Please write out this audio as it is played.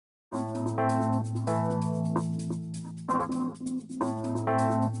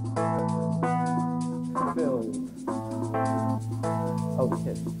Filled. Oh, the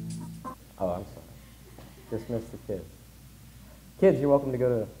kids. Oh, I'm sorry. Dismiss the kids. Kids, you're welcome to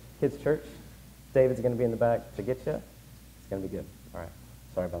go to kids' church. David's going to be in the back to get you. It's going to be good. All right.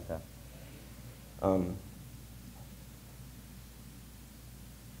 Sorry about that.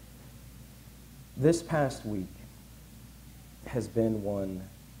 This past week has been one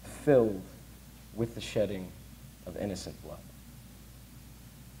filled with the shedding of innocent blood.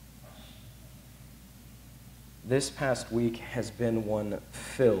 This past week has been one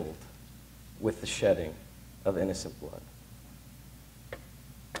filled with the shedding of innocent blood.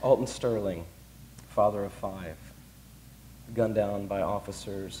 Altonsterling, father of 5, gunned down by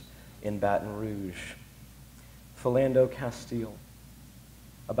officers in Baton Rouge. Philandocastile,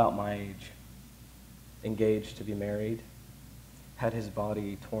 about my age, engaged to be married, had his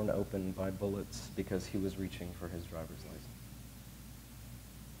body torn open by bullets because he was reaching for his driver's license.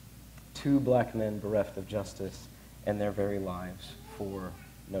 2 black men bereft of justice and their very lives for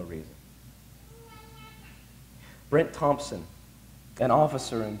no reason. Brent Thompson, an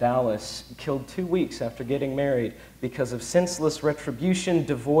officer in Dallas, killed 2 weeks after getting married because of senseless retribution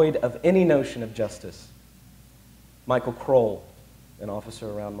devoid of any notion of justice. Michael Kroll, an officer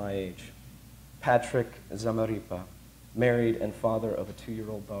around my age. Patrick Zamaripa, married and father of a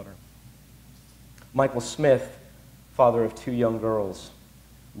 2-year-old daughter. Michael Smith, father of 2 young girls.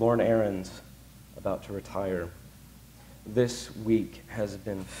 Lauren Aarons, about to retire. This week has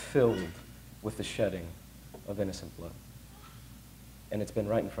been filled with the shedding of innocent blood. And it's been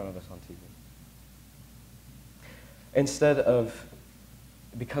right in front of us on TV.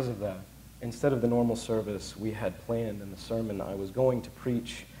 Because of that, instead of the normal service we had planned in the sermon I was going to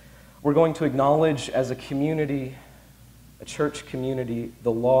preach, we're going to acknowledge as a community, a church community,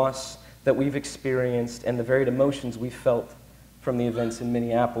 the loss that we've experienced and the varied emotions we felt from the events in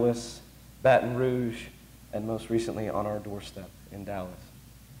Minneapolis, Baton Rouge, and most recently on our doorstep in Dallas.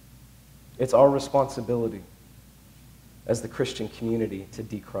 It's our responsibility as the Christian community to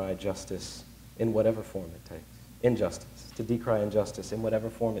decry justice in whatever form it takes. Injustice, to decry injustice in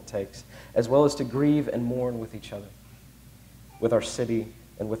whatever form it takes, as well as to grieve and mourn with each other, with our city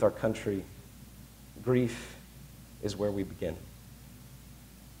and with our country. Grief is where we begin.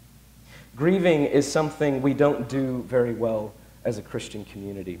 Grieving is something we don't do very well as a Christian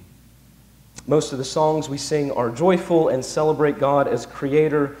community. Most of the songs we sing are joyful and celebrate God as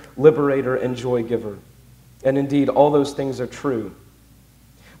creator, liberator, and joy giver. And indeed, all those things are true.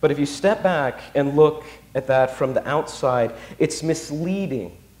 But if you step back and look at that from the outside, it's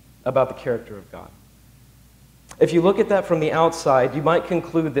misleading about the character of God. If you look at that from the outside, you might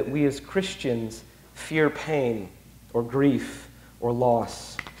conclude that we as Christians fear pain or grief or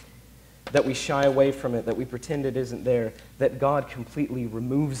loss, that we shy away from it, that we pretend it isn't there, that God completely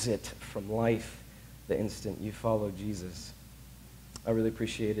removes it from life the instant you follow Jesus. I really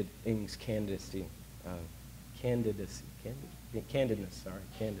appreciated Ing's candidness.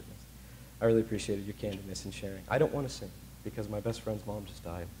 I really appreciated your candidness in sharing. I don't want to sing because my best friend's mom just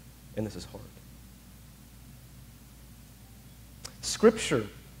died, and this is hard. Scripture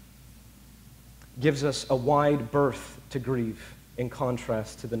gives us a wide berth to grieve in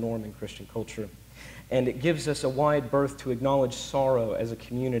contrast to the norm in Christian culture. And it gives us a wide berth to acknowledge sorrow as a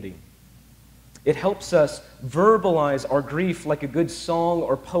community. It helps us verbalize our grief like a good song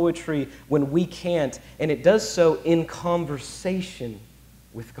or poetry when we can't, and it does so in conversation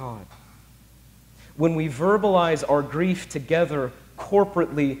with God. When we verbalize our grief together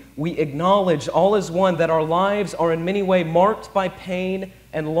corporately, we acknowledge all as one that our lives are in many ways marked by pain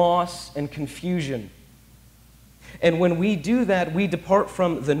and loss and confusion. And when we do that, we depart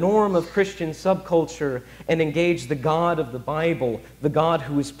from the norm of Christian subculture and engage the God of the Bible, the God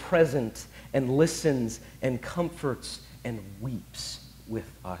who is present and listens and comforts and weeps with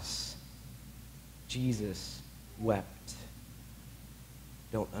us. Jesus wept.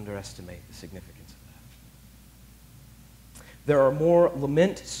 Don't underestimate the significance of that. There are more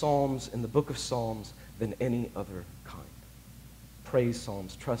lament psalms in the book of Psalms than any other kind. Praise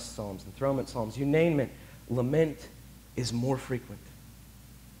psalms, trust psalms, enthronement psalms, you name it. Lament is more frequent.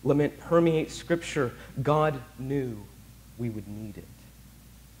 Lament permeates Scripture. God knew we would need it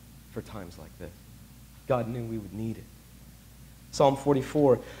for times like this. God knew we would need it. Psalm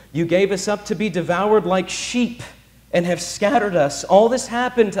 44, you gave us up to be devoured like sheep and have scattered us. All this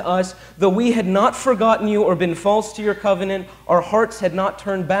happened to us, though we had not forgotten you or been false to your covenant. Our hearts had not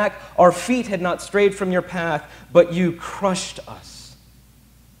turned back. Our feet had not strayed from your path, but you crushed us.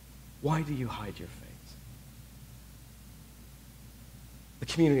 Why do you hide your face? The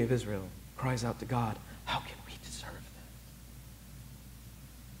community of Israel cries out to God, how can we deserve that?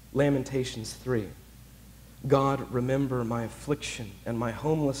 Lamentations 3. God, remember my affliction and my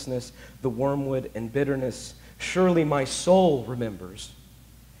homelessness, the wormwood and bitterness. Surely my soul remembers,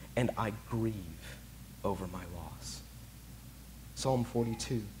 and I grieve over my loss. Psalm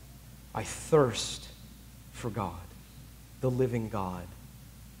 42. I thirst for God, the living God.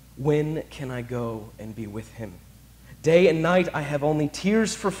 When can I go and be with him? Day and night I have only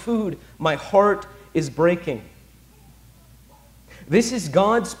tears for food. My heart is breaking. This is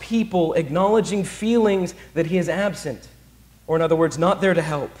God's people acknowledging feelings that he is absent, or in other words, not there to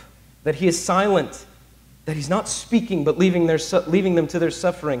help, that he is silent, that he's not speaking but leaving them to their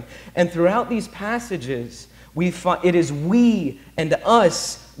suffering. And throughout these passages, it is we and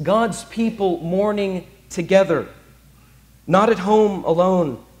us, God's people, mourning together, not at home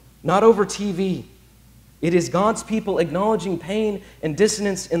alone, not over TV. It is God's people acknowledging pain and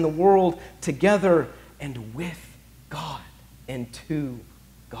dissonance in the world together and with God and to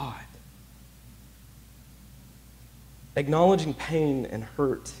God. Acknowledging pain and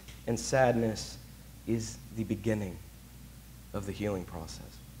hurt and sadness is the beginning of the healing process.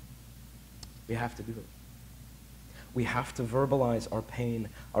 We have to do it. We have to verbalize our pain,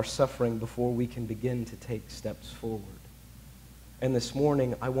 our suffering, before we can begin to take steps forward. And this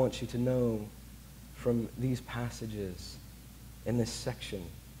morning, I want you to know from these passages in this section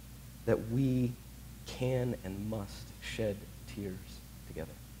that we can and must shed tears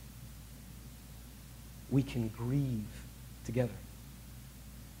together. We can grieve together.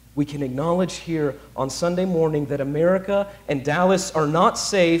 We can acknowledge here on Sunday morning that America and Dallas are not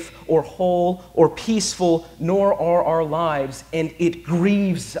safe or whole or peaceful, nor are our lives, and it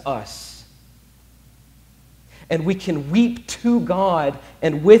grieves us. And we can weep to God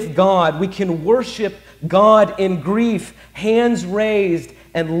and with God. We can worship God in grief, hands raised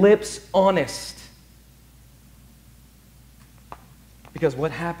and lips honest. Because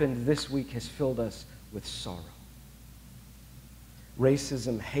what happened this week has filled us with sorrow.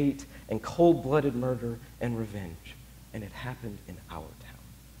 Racism, hate, and cold-blooded murder and revenge. And it happened in our town.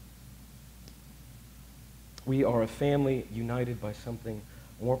 We are a family united by something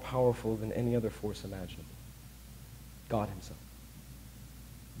more powerful than any other force imaginable. God himself.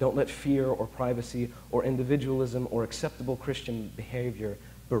 Don't let fear or privacy or individualism or acceptable Christian behavior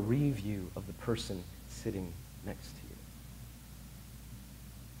bereave you of the person sitting next to you.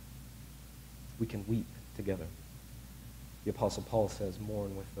 We can weep together. The Apostle Paul says,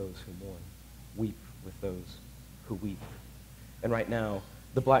 mourn with those who mourn. Weep with those who weep. And right now,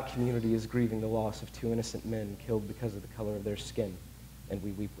 the black community is grieving the loss of 2 innocent men killed because of the color of their skin, and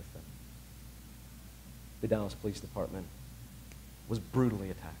we weep with them. The Dallas Police Department was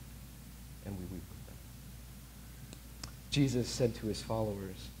brutally attacked, and we weep with them. Jesus said to his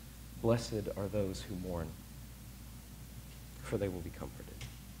followers, blessed are those who mourn, for they will be comforted.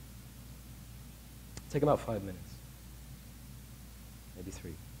 Take about 5 minutes, maybe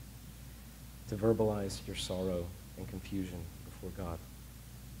 3, to verbalize your sorrow and confusion before God.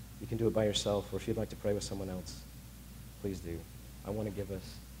 You can do it by yourself, or if you'd like to pray with someone else, please do. I want to give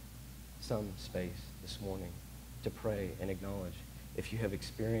us some space this morning to pray and acknowledge. If you have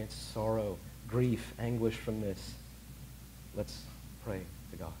experienced sorrow, grief, anguish from this, let's pray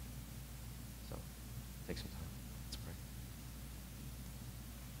to God. So, take some time. Let's pray.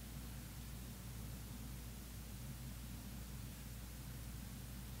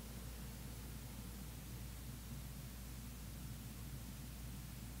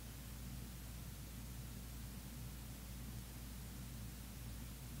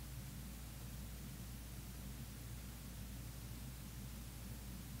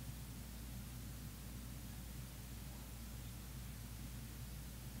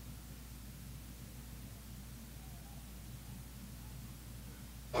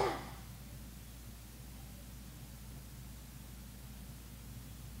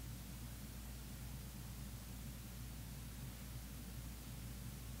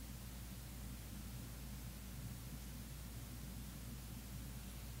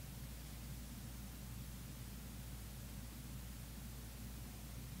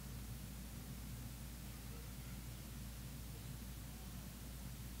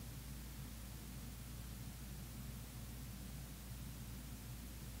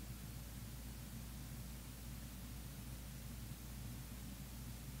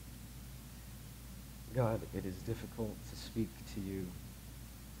 God, it is difficult to speak to you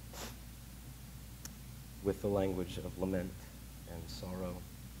with the language of lament and sorrow.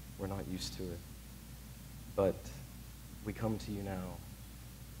 We're not used to it. But we come to you now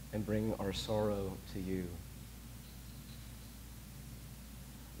and bring our sorrow to you.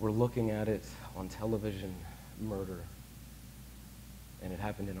 we're looking at it on television, murder, and it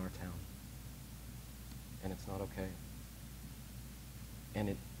happened in our town. And it's not okay. And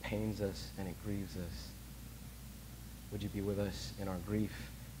it pains us and it grieves us. Would you be with us in our grief,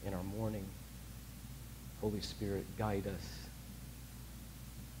 in our mourning? Holy Spirit, guide us.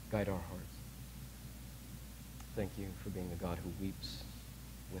 Guide our hearts. Thank you for being the God who weeps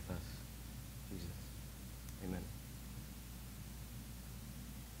with us. Jesus. Amen.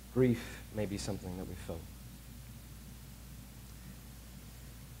 Grief may be something that we felt.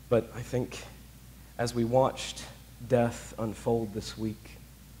 But I think as we watched death unfold this week,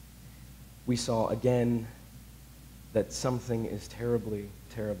 we saw again that something is terribly,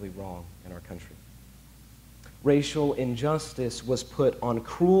 terribly wrong in our country. Racial injustice was put on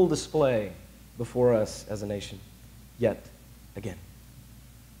cruel display before us as a nation. Yet, again,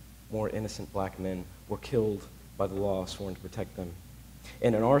 more innocent black men were killed by the law sworn to protect them.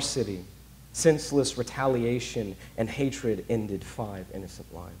 And in our city, senseless retaliation and hatred ended 5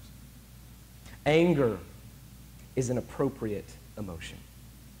 innocent lives. Anger is an appropriate emotion.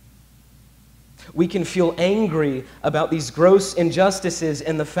 We can feel angry about these gross injustices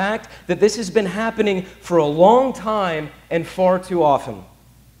and the fact that this has been happening for a long time and far too often.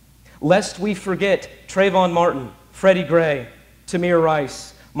 Lest we forget Trayvon Martin, Freddie Gray, Tamir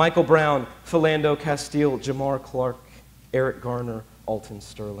Rice, Michael Brown, philandocastile, Jamar Clark, Eric Garner, Alton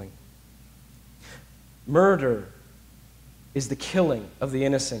Sterling. Murder is the killing of the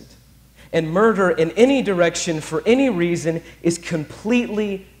innocent. And murder in any direction for any reason is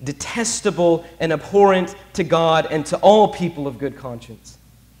completely detestable and abhorrent to God and to all people of good conscience.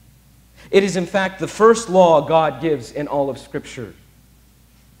 It is in fact the first law God gives in all of Scripture.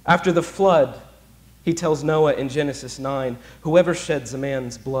 After the flood, he tells Noah in Genesis 9, "Whoever sheds a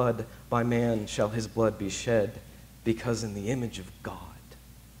man's blood, by man shall his blood be shed, because in the image of God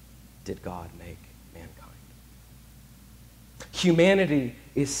did God make mankind." Humanity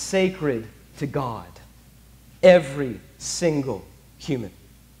is sacred to God. Every single human.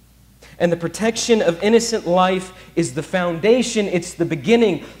 And the protection of innocent life is the foundation, it's the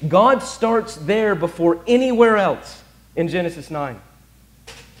beginning. God starts there before anywhere else in Genesis 9.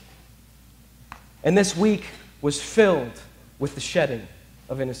 And this week was filled with the shedding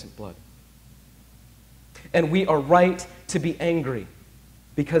of innocent blood. And we are right to be angry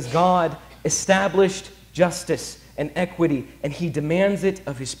because God established justice and equity, and He demands it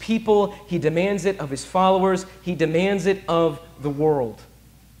of His people, He demands it of His followers, He demands it of the world.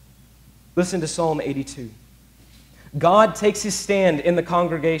 Listen to Psalm 82. God takes His stand in the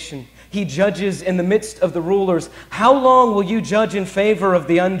congregation. He judges in the midst of the rulers. How long will you judge in favor of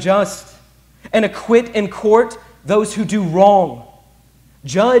the unjust and acquit in court those who do wrong?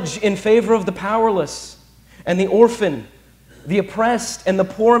 Judge in favor of the powerless and the orphan, the oppressed and the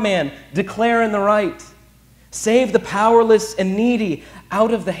poor man. Declare in the right. Save the powerless and needy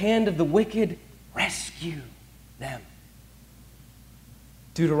out of the hand of the wicked. Rescue them.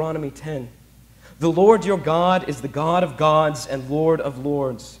 Deuteronomy 10. The Lord your God is the God of gods and Lord of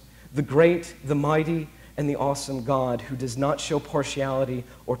lords, the great, the mighty, and the awesome God who does not show partiality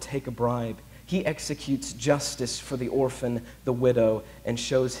or take a bribe. He executes justice for the orphan, the widow, and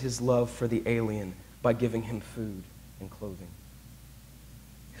shows His love for the alien by giving him food and clothing.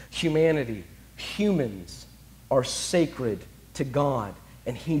 Humanity, humans, are sacred to God,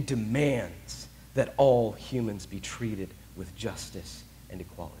 and He demands that all humans be treated with justice and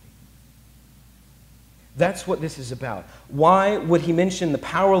equality. That's what this is about. Why would He mention the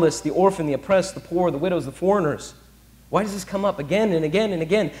powerless, the orphan, the oppressed, the poor, the widows, the foreigners? Why does this come up again and again and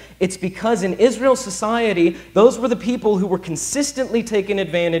again? It's because in Israel's society, those were the people who were consistently taken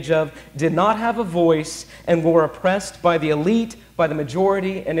advantage of, did not have a voice, and were oppressed by the elite, by the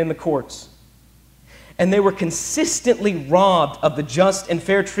majority, and in the courts. And they were consistently robbed of the just and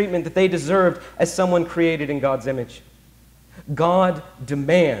fair treatment that they deserved as someone created in God's image. God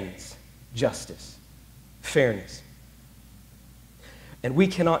demands justice, fairness. And we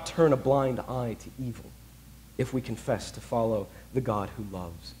cannot turn a blind eye to evil if we confess to follow the God who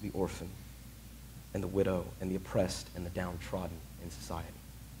loves the orphan and the widow and the oppressed and the downtrodden in society.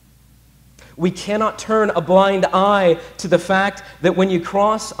 We cannot turn a blind eye to the fact that when you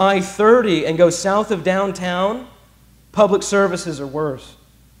cross I-30 and go south of downtown, public services are worse.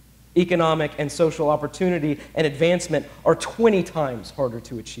 Economic and social opportunity and advancement are 20 times harder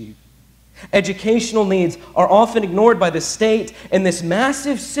to achieve. Educational needs are often ignored by the state, and this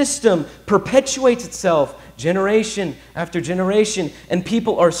massive system perpetuates itself generation after generation, and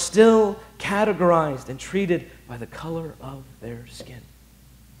people are still categorized and treated by the color of their skin.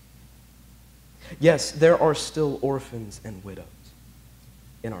 Yes, there are still orphans and widows.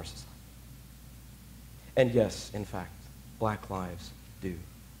 in our society. And yes, in fact, black lives do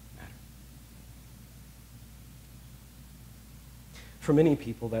matter. For many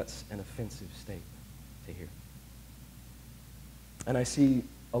people, that's an offensive statement to hear. And I see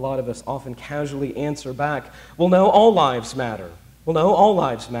a lot of us often casually answer back, well, no, all lives matter. Well, no, all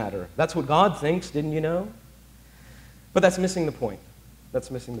lives matter. That's what God thinks, didn't you know? But that's missing the point.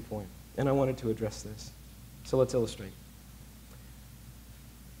 That's missing the point. And I wanted to address this. So let's illustrate.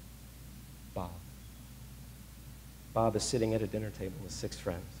 Bob is sitting at a dinner table with 6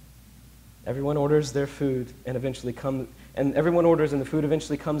 friends. Everyone orders their food and everyone orders and the food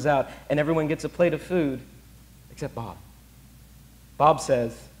eventually comes out and everyone gets a plate of food except Bob. Bob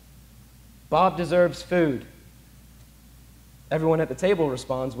says, Bob deserves food. Everyone at the table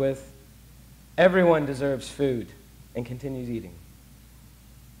responds with, everyone deserves food, and continues eating.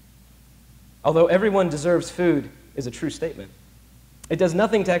 Although everyone deserves food is a true statement, it does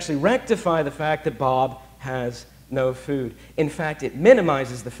nothing to actually rectify the fact that Bob has no food. In fact, it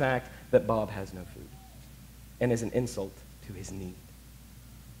minimizes the fact that Bob has no food and is an insult to his need.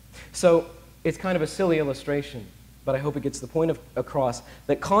 So it's kind of a silly illustration, but I hope it gets the point across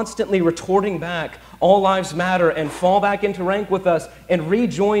that constantly retorting back, all lives matter, and fall back into rank with us and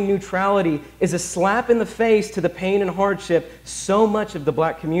rejoin neutrality is a slap in the face to the pain and hardship so much of the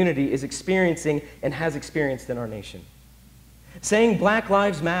black community is experiencing and has experienced in our nation. Saying Black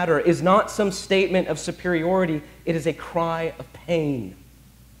Lives Matter is not some statement of superiority. It is a cry of pain.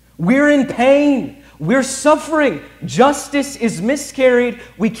 We're in pain. We're suffering. Justice is miscarried.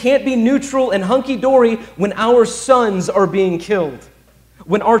 We can't be neutral and hunky-dory when our sons are being killed,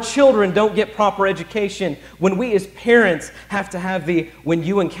 when our children don't get proper education, when we as parents have to have when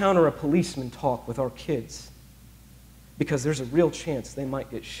you encounter a policeman talk with our kids, because there's a real chance they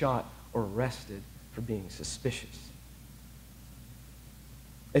might get shot or arrested for being suspicious.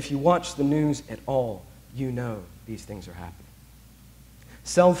 If you watch the news at all, you know these things are happening.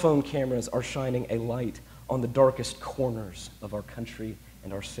 Cell phone cameras are shining a light on the darkest corners of our country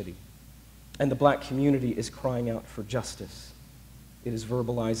and our city. And the black community is crying out for justice. It is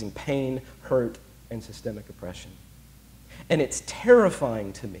verbalizing pain, hurt, and systemic oppression. And it's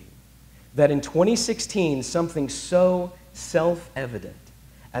terrifying to me that in 2016, something so self-evident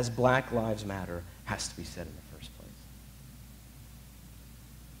as Black Lives Matter has to be said in the first place.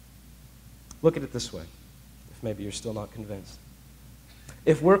 Look at it this way, if maybe you're still not convinced.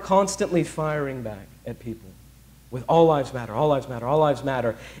 If we're constantly firing back at people with all lives matter, all lives matter, all lives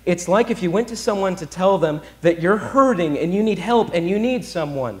matter, it's like if you went to someone to tell them that you're hurting and you need help and you need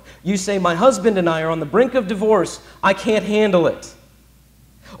someone. You say, my husband and I are on the brink of divorce, I can't handle it.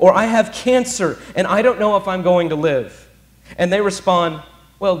 Or I have cancer and I don't know if I'm going to live. And they respond,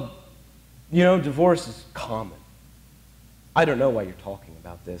 well, you know, divorce is common. I don't know why you're talking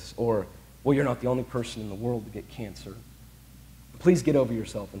about this. Or, well, you're not the only person in the world to get cancer. Please get over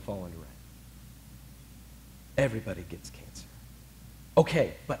yourself and fall into rest. Everybody gets cancer.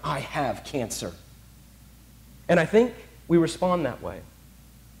 Okay, but I have cancer. And I think we respond that way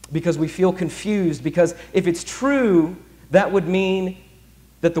because we feel confused, because if it's true, that would mean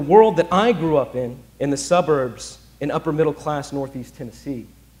that the world that I grew up in the suburbs, in upper middle class Northeast Tennessee,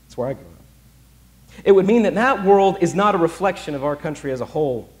 that's where I grew up. It would mean that that world is not a reflection of our country as a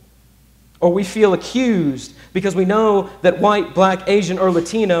whole. Or we feel accused because we know that white, black, Asian, or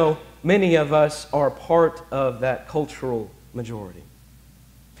Latino, many of us are part of that cultural majority.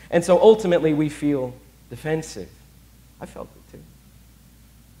 And so ultimately we feel defensive. I felt it too.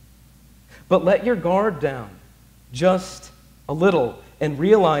 But let your guard down just a little and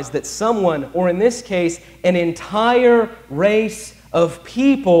realize that someone, or in this case, an entire race of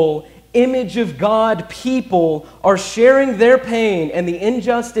people, image of God people, are sharing their pain and the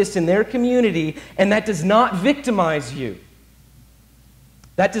injustice in their community, and that does not victimize you.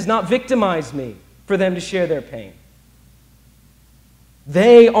 That does not victimize me for them to share their pain.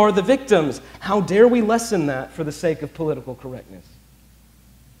 They are the victims. How dare we lessen that for the sake of political correctness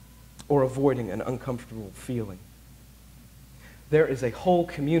or avoiding an uncomfortable feeling? There is a whole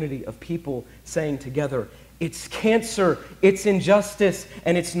community of people saying together, it's cancer, it's injustice,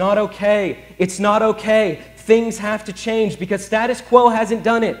 and it's not okay. It's not okay. Things have to change because status quo hasn't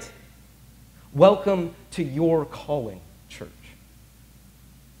done it. Welcome to your calling, church.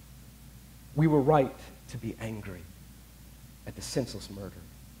 We were right to be angry at the senseless murder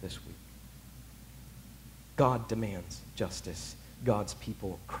this week. God demands justice. God's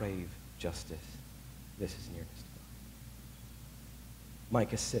people crave justice. This is nearness to God.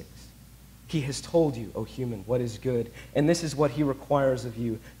 Micah 6. He has told you, O human, what is good, and this is what he requires of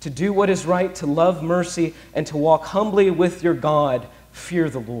you, to do what is right, to love mercy, and to walk humbly with your God, fear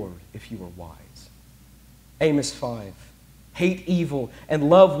the Lord if you are wise. Amos 5, hate evil and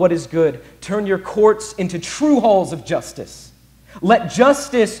love what is good. Turn your courts into true halls of justice. Let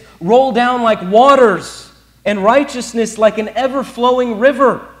justice roll down like waters and righteousness like an ever-flowing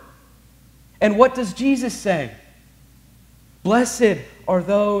river. And what does Jesus say? Blessed are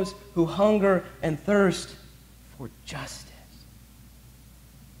those who hunger and thirst for justice.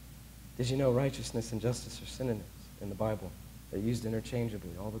 Did you know righteousness and justice are synonyms in the Bible? They're used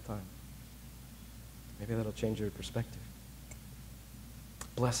interchangeably all the time. Maybe that'll change your perspective.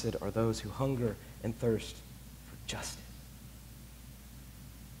 Blessed are those who hunger and thirst for justice.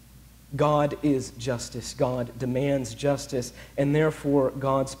 God is justice. God demands justice, and therefore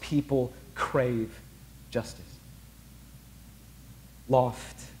God's people crave justice.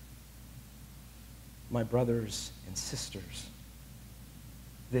 Loft, my brothers and sisters,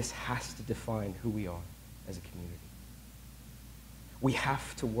 this has to define who we are as a community. We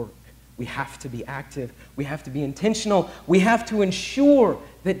have to work. We have to be active. We have to be intentional. We have to ensure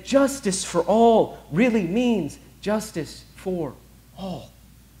that justice for all really means justice for all.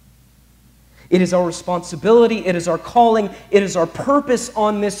 It is our responsibility, it is our calling, it is our purpose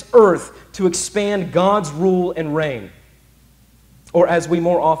on this earth to expand God's rule and reign. Or as we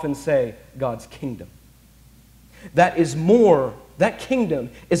more often say, God's kingdom. That kingdom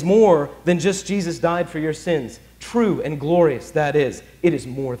is more than just Jesus died for your sins. True and glorious that is. It is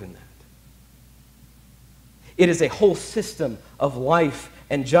more than that. It is a whole system of life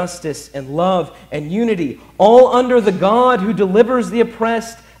and justice and love and unity, all under the God who delivers the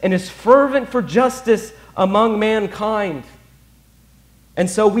oppressed and is fervent for justice among mankind. And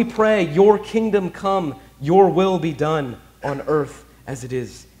so we pray, your kingdom come, your will be done on earth as it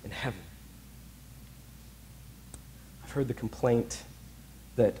is in heaven. I've heard the complaint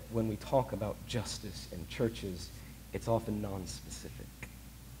that when we talk about justice in churches, it's often non-specific.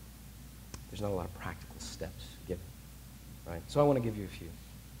 There's not a lot of practical steps given, right? So I want to give you a few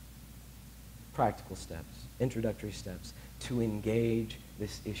practical steps, introductory steps, to engage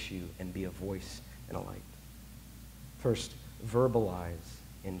this issue and be a voice and a light. First, verbalize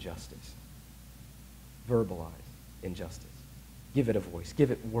injustice. Verbalize injustice. Give it a voice. Give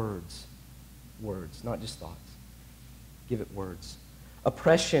it words. Words, not just thoughts. Give it words.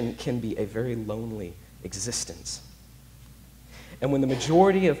 Oppression can be a very lonely existence. And when the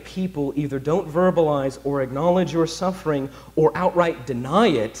majority of people either don't verbalize or acknowledge your suffering or outright deny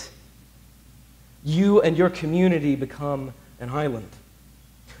it, you and your community become an island.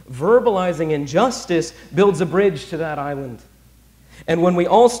 Verbalizing injustice builds a bridge to that island. And when we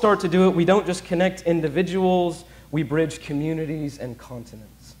all start to do it, we don't just connect individuals, we bridge communities and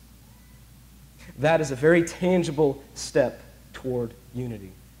continents. That is a very tangible step toward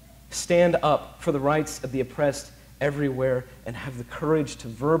unity. Stand up for the rights of the oppressed everywhere and have the courage to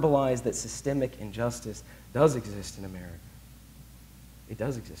verbalize that systemic injustice does exist in America. It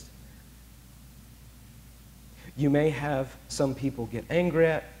does exist in America. You may have some people get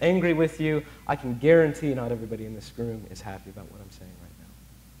angry with you. I can guarantee not everybody in this room is happy about what I'm saying right now.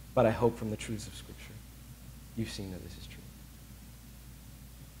 But I hope from the truths of Scripture, you've seen that this is true.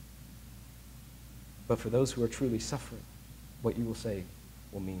 But for those who are truly suffering, what you will say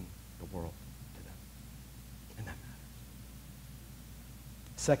will mean the world to them. And that matters.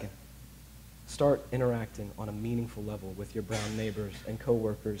 Second, start interacting on a meaningful level with your brown neighbors and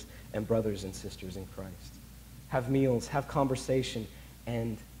coworkers and brothers and sisters in Christ. Have meals, have conversation,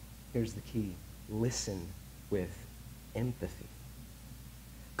 and here's the key, listen with empathy.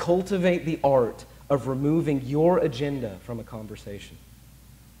 Cultivate the art of removing your agenda from a conversation,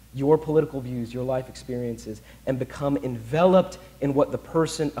 your political views, your life experiences, and become enveloped in what the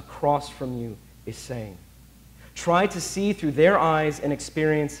person across from you is saying. Try to see through their eyes and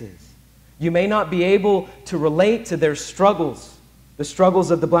experiences. You may not be able to relate to their struggles, the struggles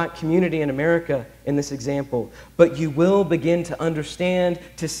of the black community in America in this example, but you will begin to understand,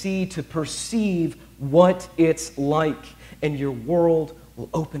 to see, to perceive what it's like, and your world will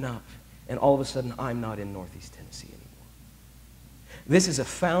open up, and all of a sudden, I'm not in Northeast Tennessee anymore. This is a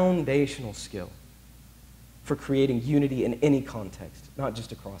foundational skill for creating unity in any context, not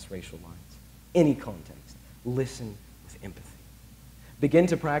just across racial lines. Any context. Listen with empathy. Begin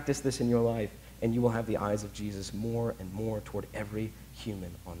to practice this in your life, and you will have the eyes of Jesus more and more toward every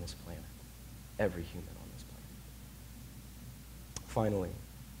human on this planet. Every human on this planet. Finally,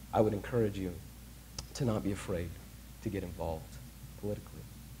 I would encourage you to not be afraid to get involved politically.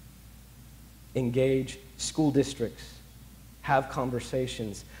 Engage school districts. Have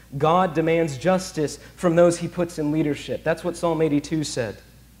conversations. God demands justice from those he puts in leadership. That's what Psalm 82 said.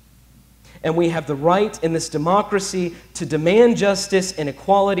 And we have the right in this democracy to demand justice and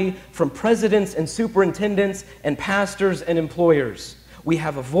equality from presidents and superintendents and pastors and employers. We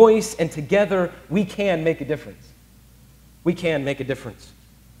have a voice, and together we can make a difference. We can make a difference.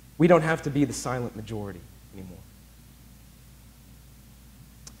 We don't have to be the silent majority anymore.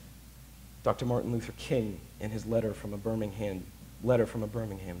 Dr. Martin Luther King, in his letter from a Birmingham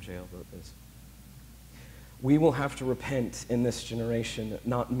jail, wrote this: "We will have to repent in this generation,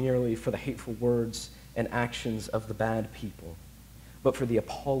 not merely for the hateful words and actions of the bad people, but for the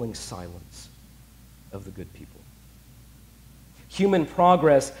appalling silence of the good people." Human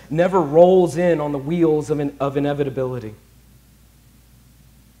progress never rolls in on the wheels of inevitability.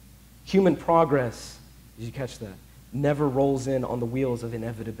 Human progress, did you catch that? Never rolls in on the wheels of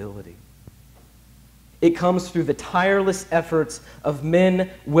inevitability. It comes through the tireless efforts of men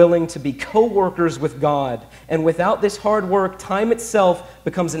willing to be co-workers with God. And without this hard work, time itself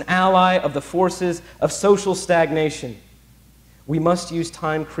becomes an ally of the forces of social stagnation. We must use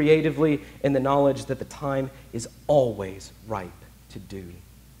time creatively in the knowledge that the time is always ripe to do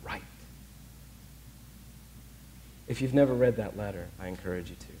right. If you've never read that letter, I encourage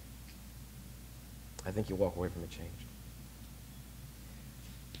you to. I think you'll walk away from it changed.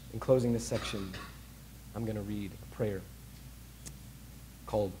 In closing this section, I'm going to read a prayer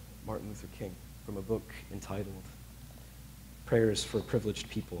called Martin Luther King from a book entitled Prayers for Privileged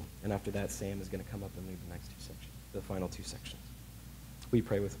People. And after that, Sam is going to come up and lead the next two sections, the final two sections. Will you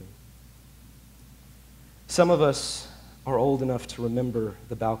pray with me? Some of us are old enough to remember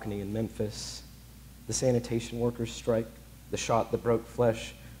the balcony in Memphis, the sanitation workers' strike, the shot that broke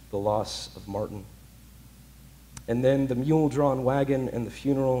flesh, the loss of Martin. And then the mule-drawn wagon and the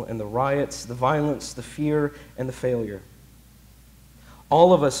funeral and the riots, the violence, the fear, and the failure.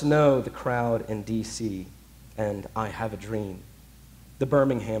 All of us know the crowd in D.C. and I Have a Dream, the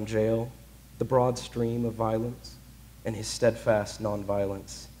Birmingham jail, the broad stream of violence, and his steadfast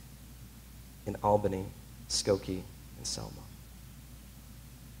nonviolence in Albany, Skokie, and Selma.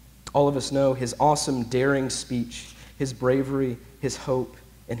 All of us know his awesome, daring speech, his bravery, his hope,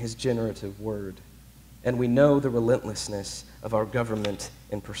 and his generative word. And we know the relentlessness of our government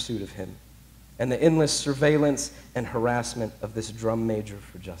in pursuit of him, and the endless surveillance and harassment of this drum major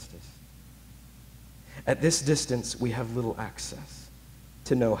for justice. At this distance, we have little access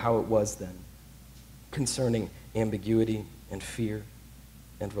to know how it was then, concerning ambiguity and fear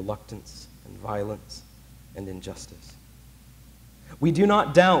and reluctance and violence and injustice. We do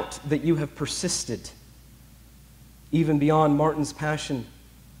not doubt that you have persisted, even beyond Martin's passion,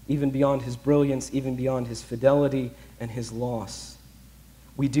 even beyond his brilliance, even beyond his fidelity and his loss.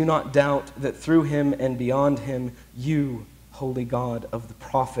 We do not doubt that through him and beyond him, you, holy God of the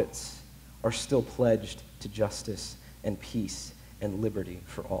prophets, are still pledged to justice and peace and liberty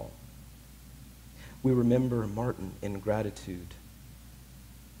for all. We remember Martin in gratitude,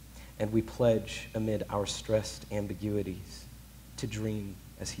 and we pledge amid our stressed ambiguities to dream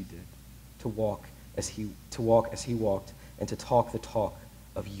as he did, to walk as he walked, and to talk the talk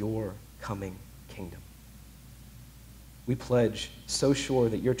of your coming kingdom. We pledge, so sure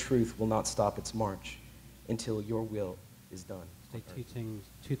that your truth will not stop its march until your will is done. Say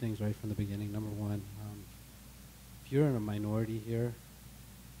two things right from the beginning. Number one, if you're in a minority here,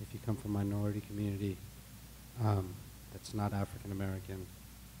 if you come from a minority community that's not African American,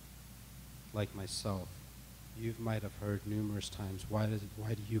 like myself, you might have heard numerous times, why do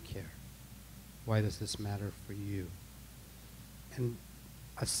you care? Why does this matter for you? And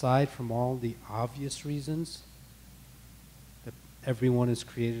aside from all the obvious reasons that everyone is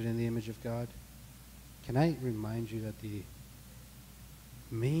created in the image of God, can I remind you that the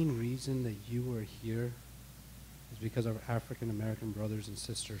main reason that you are here is because our African American brothers and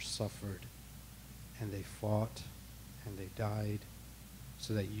sisters suffered, and they fought, and they died,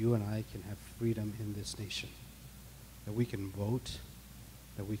 so that you and I can have freedom in this nation, that we can vote,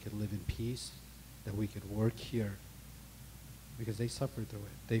 that we can live in peace, that we could work here, because they suffered through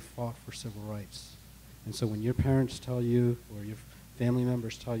it. They fought for civil rights. And so when your parents tell you, or your family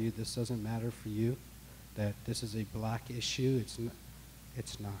members tell you this doesn't matter for you, that this is a black issue,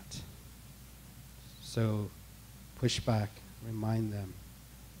 it's not. So push back, remind them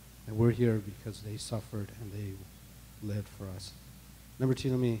that we're here because they suffered and they lived for us. Number two,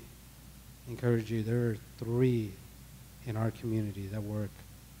 let me encourage you. There are 3 in our community that work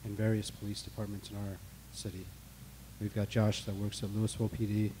in various police departments in our city. We've got Josh that works at Louisville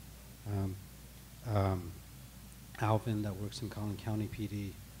PD, Alvin that works in Collin County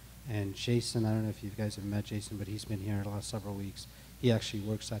PD, and Jason, I don't know if you guys have met Jason, but he's been here the last several weeks. He actually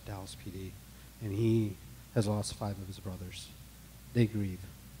works at Dallas PD, and he has lost 5 of his brothers. They grieve.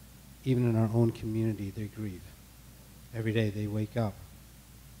 even in our own community, they grieve. Every day they wake up.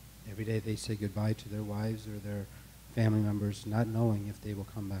 Every day they say goodbye to their wives or their family members, not knowing if they will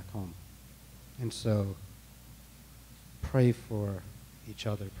come back home. And so, pray for each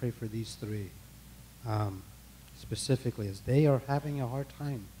other. Pray for these three, specifically, as they are having a hard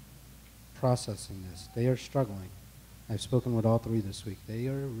time processing this. They are struggling. I've spoken with all three this week. They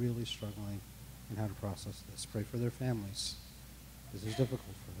are really struggling in how to process this. Pray for their families. This is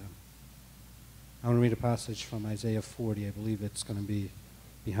difficult for them. I want to read a passage from Isaiah 40. I believe it's going to be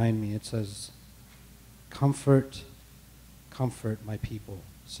behind me. It says, "Comfort, comfort my people,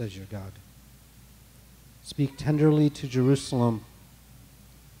 says your God. Speak tenderly to Jerusalem.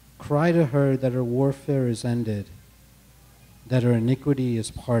 Cry to her that her warfare is ended, that her iniquity is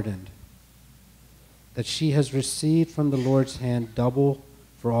pardoned, that she has received from the Lord's hand double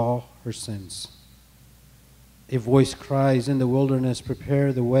for all her sins. A voice cries in the wilderness,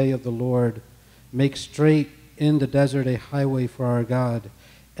 prepare the way of the Lord. Make straight in the desert a highway for our God.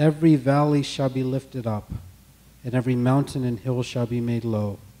 Every valley shall be lifted up, and every mountain and hill shall be made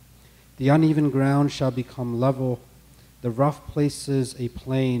low. The uneven ground shall become level, the rough places a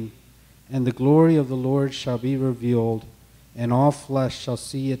plain, and the glory of the Lord shall be revealed, and all flesh shall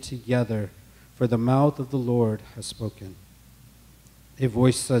see it together, for the mouth of the Lord has spoken." A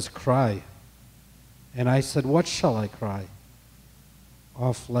voice says, "Cry." And I said, "What shall I cry?"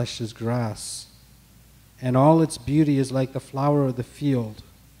 All flesh is grass, and all its beauty is like the flower of the field.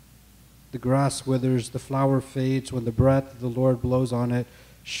 The grass withers, the flower fades when the breath of the Lord blows on it.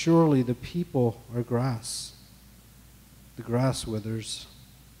 Surely the people are grass. The grass withers,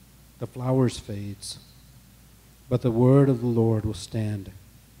 the flowers fades, but the word of the Lord will stand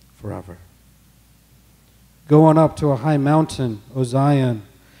forever. Go on up to a high mountain, O Zion,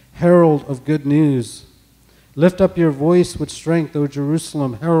 herald of good news. Lift up your voice with strength, O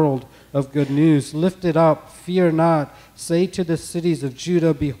Jerusalem, herald of good news. Lift it up, fear not. Say to the cities of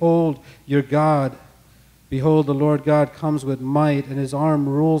Judah, behold your God. Behold, the Lord God comes with might, and his arm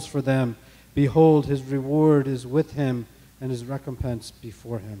rules for them. Behold, his reward is with him, and his recompense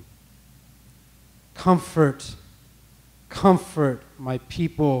before him. Comfort, comfort my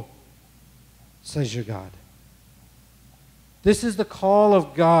people, says your God. This is the call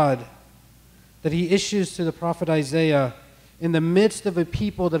of God that he issues to the prophet Isaiah in the midst of a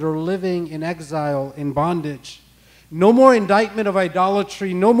people that are living in exile, in bondage. No more indictment of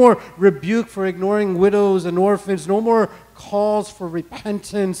idolatry, no more rebuke for ignoring widows and orphans, no more calls for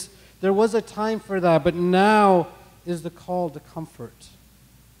repentance. There was a time for that, but now is the call to comfort.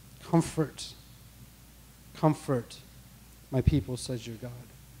 Comfort, comfort my people, says your God.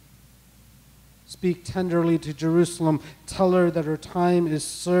 Speak tenderly to Jerusalem. Tell her that her time is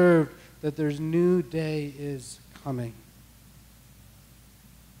served, that their new day is coming.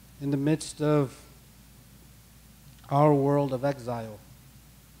 In the midst of our world of exile,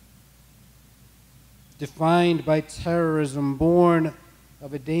 defined by terrorism, born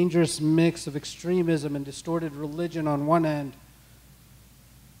of a dangerous mix of extremism and distorted religion on one end,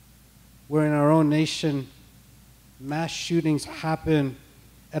 where in our own nation, mass shootings happen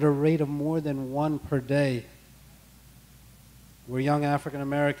at a rate of more than one per day, where young African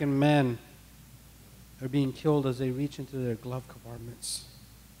American men are being killed as they reach into their glove compartments,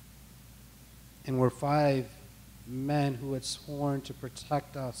 and where 5 men who had sworn to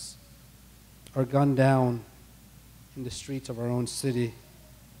protect us are gunned down in the streets of our own city.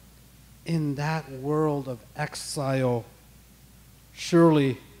 In that world of exile,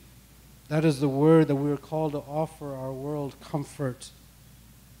 surely that is the word that we are called to offer our world: comfort.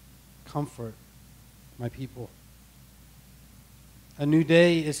 Comfort my people. A new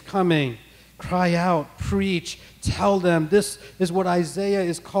day is coming. Cry out, preach, tell them. This is what Isaiah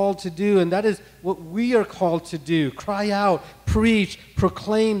is called to do, and that is what we are called to do. Cry out, preach,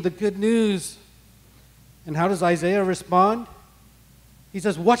 proclaim the good news. And how does Isaiah respond? He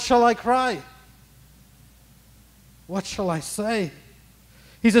says, what shall I cry? What shall I say?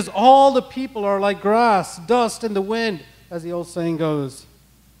 He says, all the people are like grass, dust in the wind, as the old saying goes.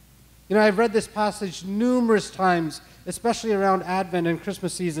 You know, I've read this passage numerous times, especially around Advent and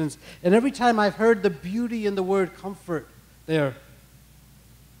Christmas seasons, and every time I've heard the beauty in the word comfort there.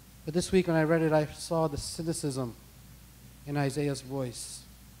 But this week when I read it, I saw the cynicism in Isaiah's voice.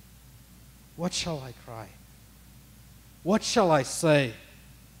 What shall I cry? What shall I say?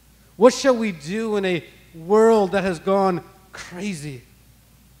 What shall we do in a world that has gone crazy?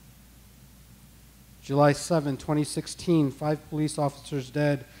 July 7, 2016, 5 police officers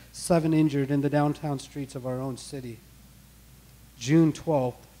dead, 7 injured in the downtown streets of our own city. June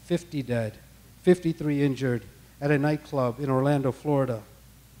 12th, 50 dead, 53 injured at a nightclub in Orlando, Florida.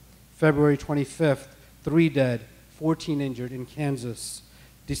 February 25th, 3 dead, 14 injured in Kansas.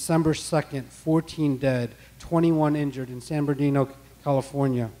 December 2nd, 14 dead, 21 injured in San Bernardino,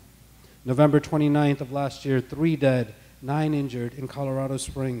 California. November 29th of last year, 3 dead, 9 injured in Colorado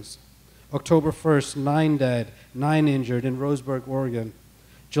Springs. October 1st, 9 dead, 9 injured in Roseburg, Oregon.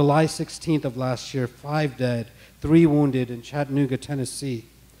 July 16th of last year, 5 dead, 3 wounded in Chattanooga, Tennessee.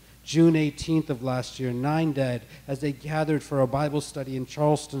 June 18th of last year, 9 dead as they gathered for a Bible study in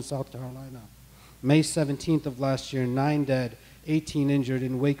Charleston, South Carolina. May 17th of last year, 9 dead, 18 injured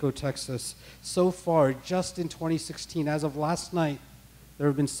in Waco, Texas. So far, just in 2016, as of last night, there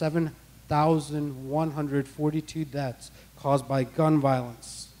have been 7,142 deaths caused by gun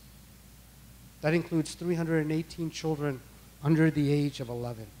violence. That includes 318 children under the age of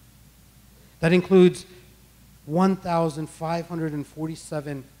 11. That includes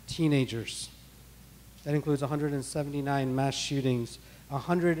 1,547 teenagers. That includes 179 mass shootings.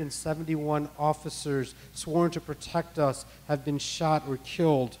 171 officers sworn to protect us have been shot or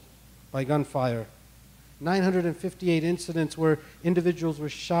killed by gunfire. 958 incidents where individuals were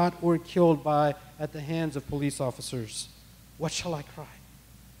shot or killed at the hands of police officers. What shall I cry?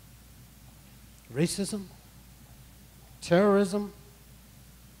 Racism? Terrorism?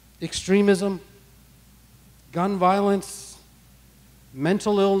 Extremism? Gun violence?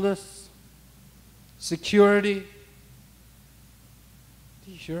 Mental illness? Security?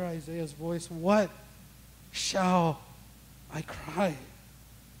 Do you hear Isaiah's voice? What shall I cry?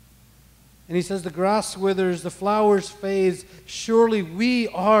 And he says, the grass withers, the flowers fade. Surely we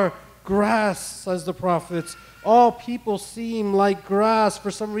are grass, says the prophets. All people seem like grass.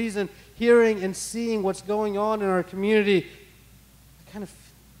 For some reason, hearing and seeing what's going on in our community, I kind of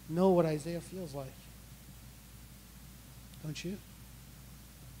know what Isaiah feels like. Don't you?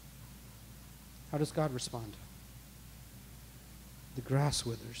 How does God respond? The grass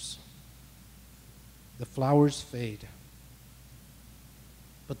withers. The flowers fade.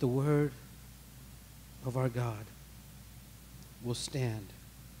 But the word of our God will stand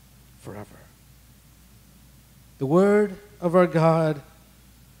forever. The word of our God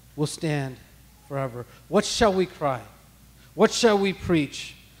will stand forever. What shall we cry? What shall we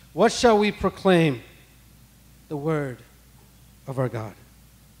preach? What shall we proclaim? The word of our God.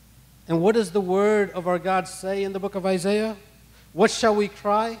 And what does the word of our God say in the book of Isaiah? What shall we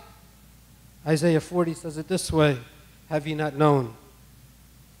cry? Isaiah 40 says it this way: have ye not known?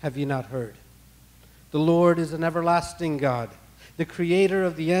 Have ye not heard? The Lord is an everlasting God, the creator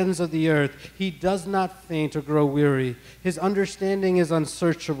of the ends of the earth. He does not faint or grow weary. His understanding is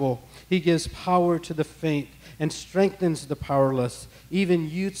unsearchable. He gives power to the faint and strengthens the powerless. Even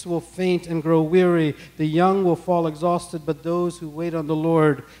youths will faint and grow weary. The young will fall exhausted, but those who wait on the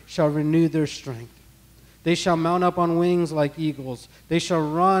Lord shall renew their strength. They shall mount up on wings like eagles. They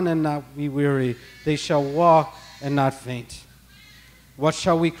shall run and not be weary. They shall walk and not faint. What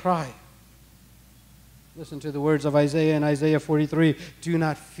shall we cry? Listen to the words of Isaiah in Isaiah 43. Do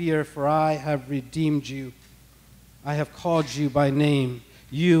not fear, for I have redeemed you. I have called you by name.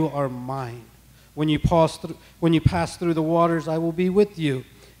 You are mine. When you pass through the waters, I will be with you,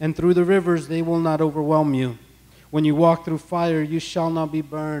 and through the rivers, they will not overwhelm you. When you walk through fire, you shall not be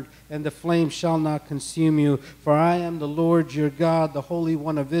burned, and the flame shall not consume you. For I am the Lord your God, the Holy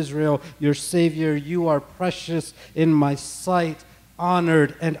One of Israel, your Savior. You are precious in my sight,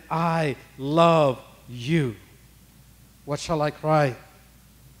 honored, and I love you. What shall I cry?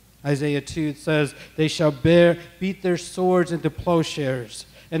 Isaiah 2 says, they shall beat their swords into plowshares,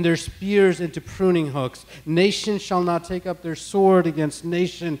 and their spears into pruning hooks. Nation shall not take up their sword against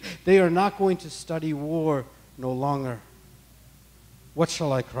nation. They are not going to study war no longer. What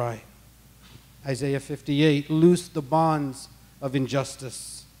shall I cry? Isaiah 58, loose the bonds of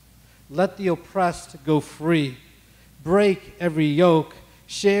injustice. Let the oppressed go free. Break every yoke.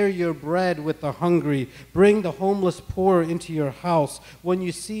 Share your bread with the hungry. Bring the homeless poor into your house. When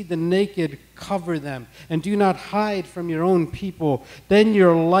you see the naked, cover them, and do not hide from your own people. Then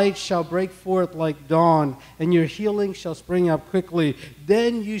your light shall break forth like dawn, and your healing shall spring up quickly.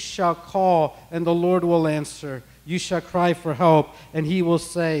 Then you shall call, and the Lord will answer. You shall cry for help, and he will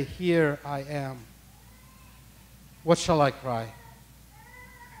say, here I am. What shall I cry?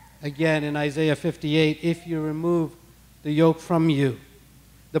 Again in Isaiah 58, if you remove the yoke from you,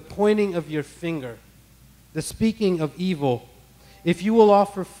 the pointing of your finger, the speaking of evil, If you will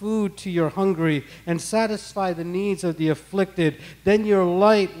offer food to your hungry and satisfy the needs of the afflicted, then your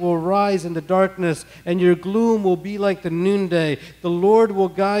light will rise in the darkness and your gloom will be like the noonday. The Lord will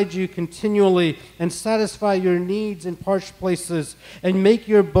guide you continually and satisfy your needs in parched places and make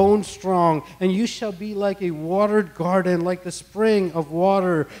your bones strong. And you shall be like a watered garden, like the spring of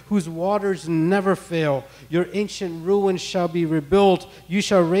water, whose waters never fail. Your ancient ruins shall be rebuilt. You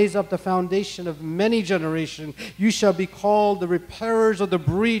shall raise up the foundation of many generations. You shall be called the repairers of the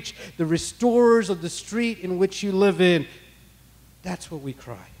breach, the restorers of the street in which you live in. That's what we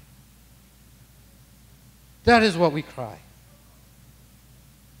cry. That is what we cry.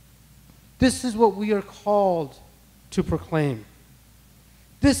 This is what we are called to proclaim.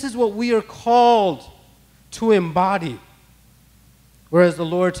 This is what we are called to embody. Whereas the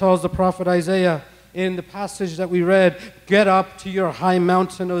Lord tells the prophet Isaiah in the passage that we read, get up to your high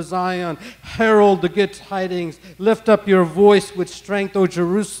mountain, O Zion, herald the good tidings, lift up your voice with strength, O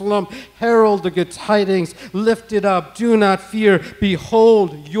Jerusalem, herald the good tidings, lift it up, do not fear,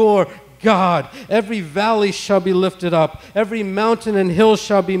 behold your God. Every valley shall be lifted up, every mountain and hill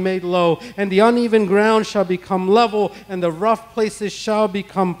shall be made low, and the uneven ground shall become level, and the rough places shall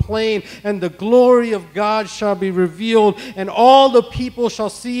become plain, and the glory of God shall be revealed, and all the people shall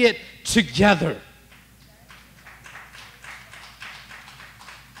see it together.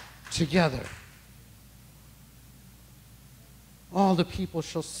 Together. All the people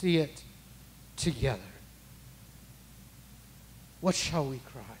shall see it together. What shall we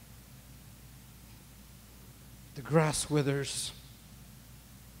cry? The grass withers,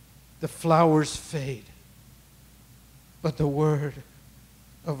 the flowers fade, but the word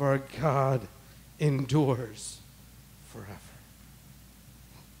of our God endures forever.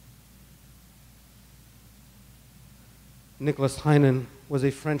 Nicholas Heinen was a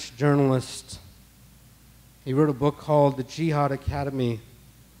French journalist. He wrote a book called The Jihad Academy,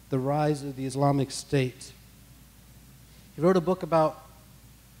 The Rise of the Islamic State. He wrote a book about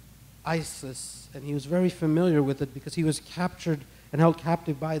ISIS, and he was very familiar with it because he was captured and held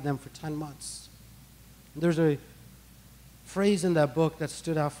captive by them for 10 months. And there's a phrase in that book that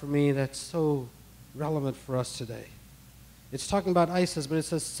stood out for me that's so relevant for us today. It's talking about ISIS, but it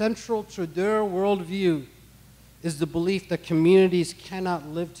says, central to their worldview is the belief that communities cannot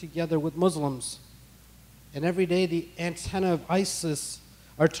live together with Muslims. And every day the antenna of ISIS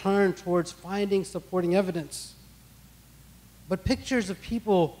are turned towards finding supporting evidence. But pictures of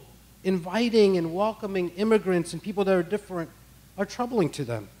people inviting and welcoming immigrants and people that are different are troubling to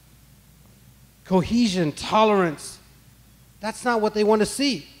them. Cohesion, tolerance, that's not what they want to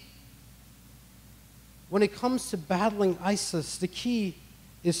see. When it comes to battling ISIS, the key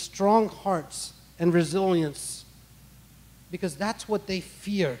is strong hearts and resilience, because that's what they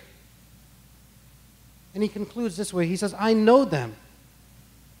fear. And he concludes this way. He says, I know them.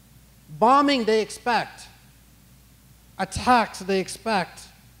 Bombing they expect. Attacks they expect.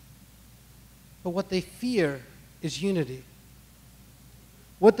 But what they fear is unity.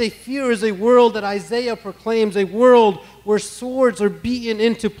 What they fear is a world that Isaiah proclaims, a world where swords are beaten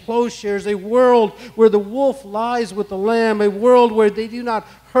into plowshares, a world where the wolf lies with the lamb, a world where they do not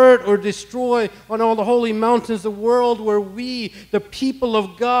hurt or destroy on all the holy mountains, a world where we, the people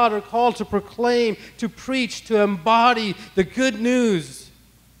of God, are called to proclaim, to preach, to embody the good news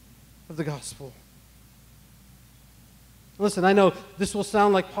of the gospel. Listen, I know this will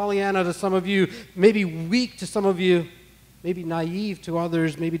sound like Pollyanna to some of you, maybe weak to some of you, maybe naive to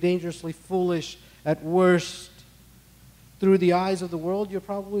others, maybe dangerously foolish at worst. Through the eyes of the world, you're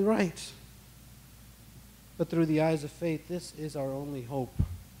probably right. But through the eyes of faith, this is our only hope.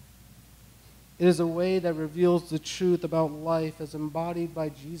 It is a way that reveals the truth about life as embodied by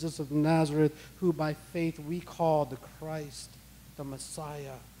Jesus of Nazareth, who by faith we call the Christ, the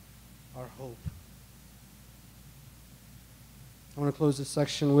Messiah, our hope. I want to close this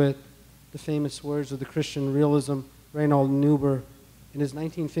section with the famous words of the Christian realism, Reinhold Niebuhr. In his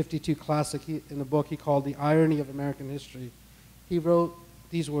 1952 classic, in the book he called The Irony of American History, he wrote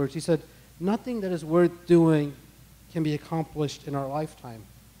these words. He said, nothing that is worth doing can be accomplished in our lifetime.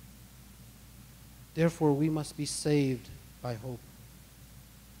 Therefore, we must be saved by hope.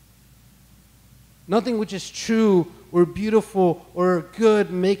 Nothing which is true or beautiful or good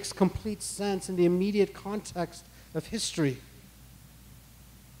makes complete sense in the immediate context of history.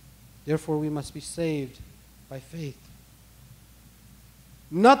 Therefore, we must be saved by faith.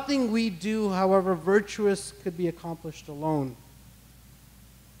 Nothing we do, however virtuous, could be accomplished alone.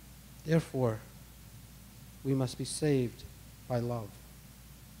 Therefore, we must be saved by love.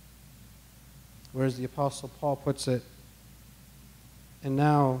 Whereas the Apostle Paul puts it, and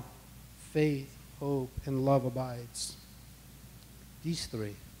now faith, hope, and love abides. These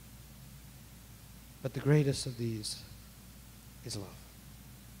three. But the greatest of these is love.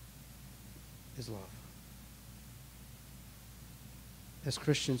 Is love. As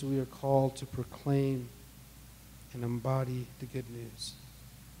Christians, we are called to proclaim and embody the good news.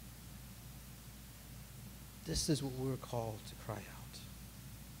 This is what we're called to cry out.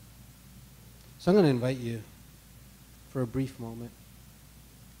 So I'm going to invite you for a brief moment.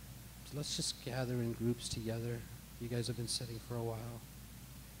 So let's just gather in groups together. You guys have been sitting for a while.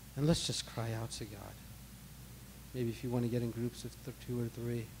 And let's just cry out to God. Maybe if you want to get in groups of 2 or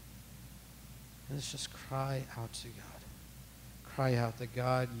 3. And let's just cry out to God. Cry out that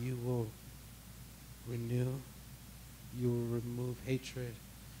God, you will renew. You will remove hatred.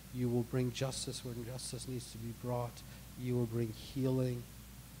 You will bring justice when justice needs to be brought. You will bring healing.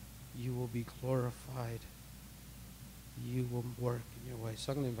 You will be glorified. You will work in your way.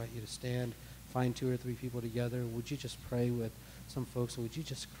 So I'm going to invite you to stand, find 2 or 3 people together. Would you just pray with some folks? Would you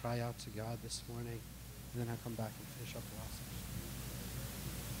just cry out to God this morning? And then I'll come back and finish up the last section.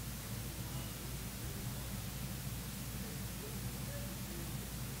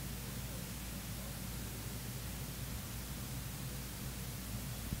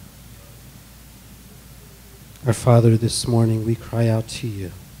 Our Father, this morning we cry out to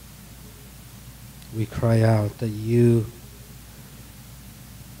you. We cry out that you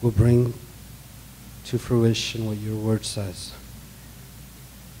will bring to fruition what your word says.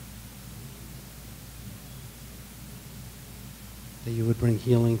 That you would bring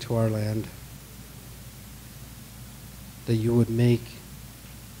healing to our land. That you would make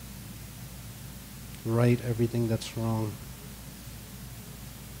right everything that's wrong.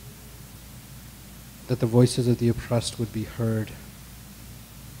 That the voices of the oppressed would be heard.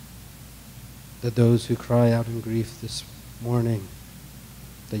 That those who cry out in grief this morning,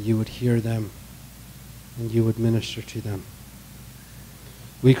 that you would hear them and you would minister to them.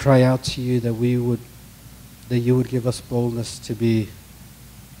 We cry out to you that you would give us boldness to be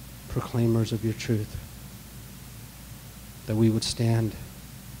proclaimers of your truth. That we would stand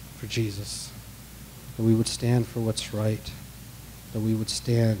for Jesus. That we would stand for what's right. That we would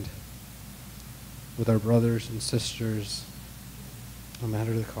stand with our brothers and sisters, no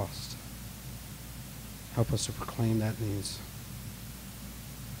matter the cost. Help us to proclaim that news.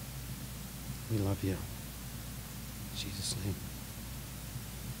 We love you. In Jesus' name.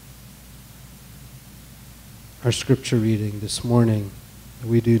 Our scripture reading this morning that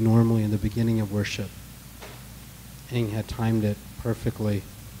we do normally in the beginning of worship. Ing had timed it perfectly,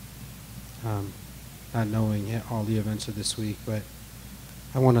 not knowing all the events of this week, but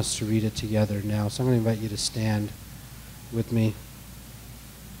I want us to read it together now. So I'm going to invite you to stand with me.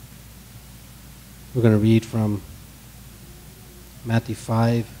 We're going to read from Matthew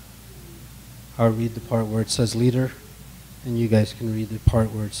 5. I'll read the part where it says leader, and you guys can read the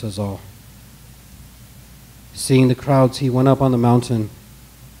part where it says all. Seeing the crowds, he went up on the mountain,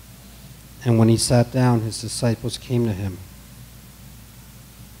 and when he sat down, his disciples came to him.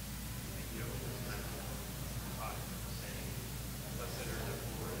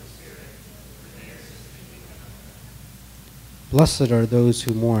 Blessed are those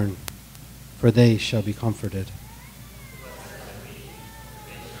who mourn, for they shall be comforted.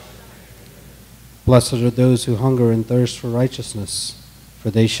 Blessed are those who hunger and thirst for righteousness, for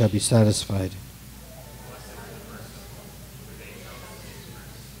they shall be satisfied.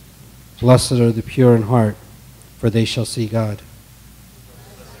 Blessed are the pure in heart, for they shall see God.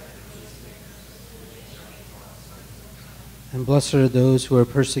 And blessed are those who are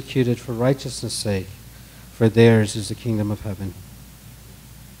persecuted for righteousness' sake, for theirs is the kingdom of heaven.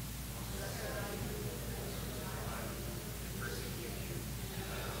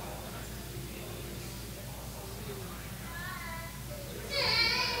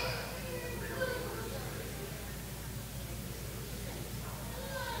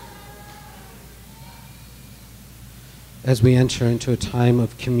 As we enter into a time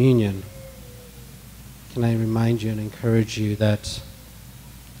of communion, can I remind you and encourage you that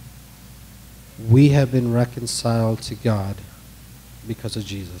we have been reconciled to God because of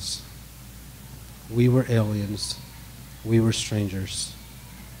Jesus. We were aliens. We were strangers.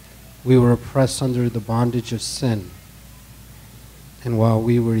 We were oppressed under the bondage of sin. And while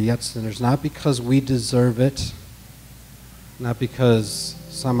we were yet sinners, not because we deserve it, not because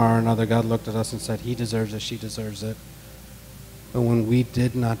somehow or another God looked at us and said, he deserves it, she deserves it, but when we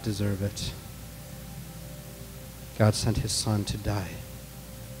did not deserve it, God sent his Son to die.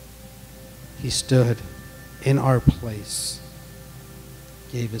 He stood in our place,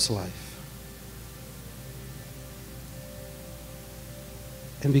 gave his life.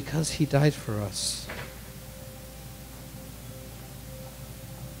 And because he died for us,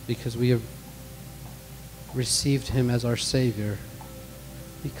 because we have received him as our Savior,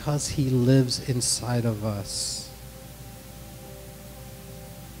 because he lives inside of us.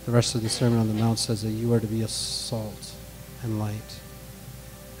 The rest of the Sermon on the Mount says that you are to be a salt and light,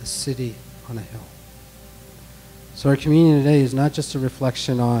 a city on a hill. So our communion today is not just a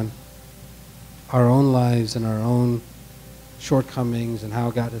reflection on our own lives and our own shortcomings and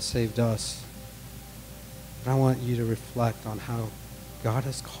how God has saved us, but I want you to reflect on how God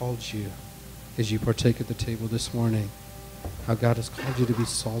has called you as you partake at the table this morning, how God has called you to be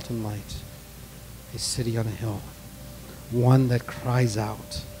salt and light, a city on a hill, one that cries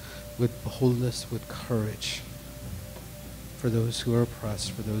out with boldness, with courage, for those who are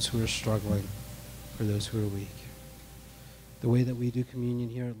oppressed, for those who are struggling, for those who are weak. The way that we do communion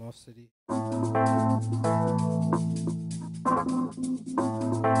here at Lost City.